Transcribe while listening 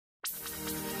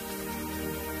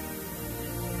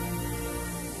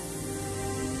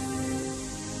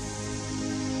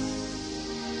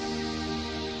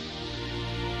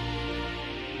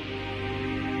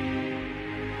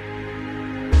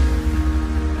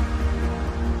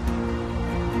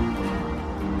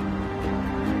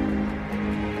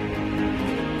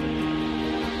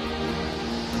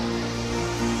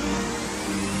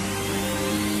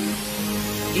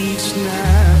Each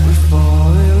night we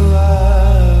fall in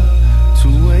love, to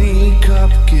wake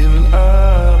up giving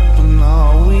up on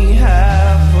all we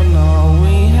have, on all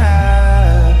we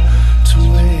have to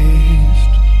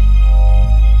waste.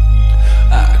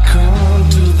 I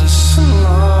can't do this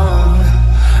alone,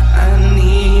 I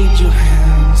need your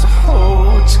hand to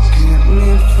hold to get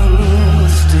me through the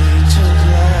stage of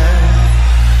life.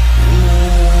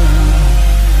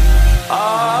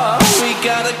 Oh, we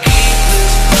gotta keep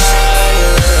this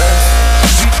fire.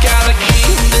 We gotta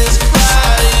keep this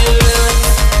fire.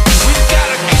 We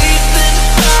gotta keep this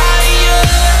fire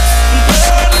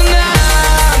burning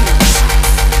on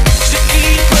to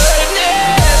keep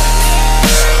burning.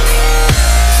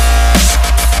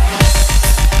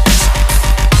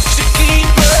 To keep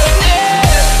burning.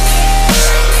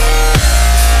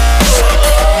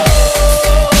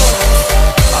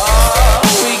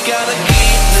 Oh, we gotta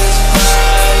keep this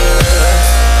fire.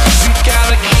 We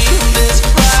gotta keep this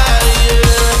fire.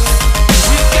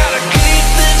 We gotta keep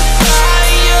this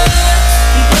fire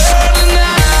burning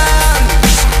on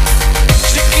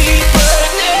to keep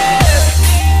burning.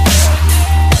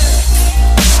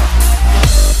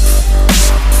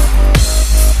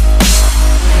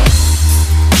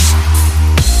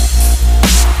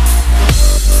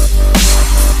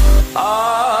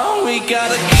 Oh, we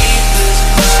gotta keep this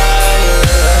fire.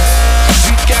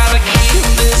 We gotta keep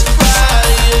this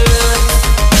fire.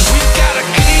 We gotta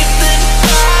keep this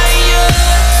fire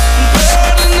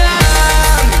burning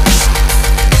on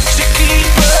to keep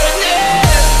burning.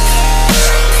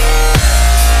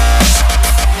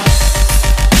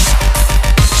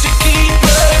 To keep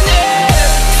burning.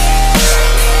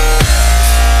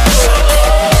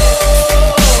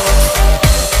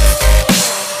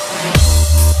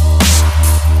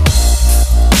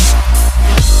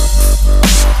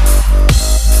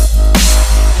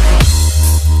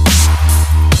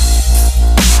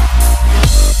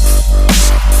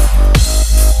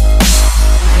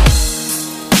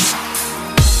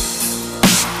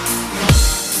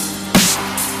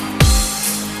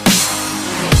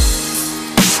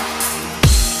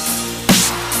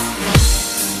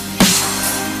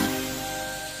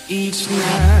 Each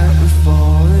night we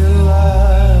fall in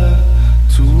love,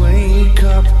 to wake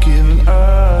up giving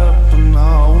up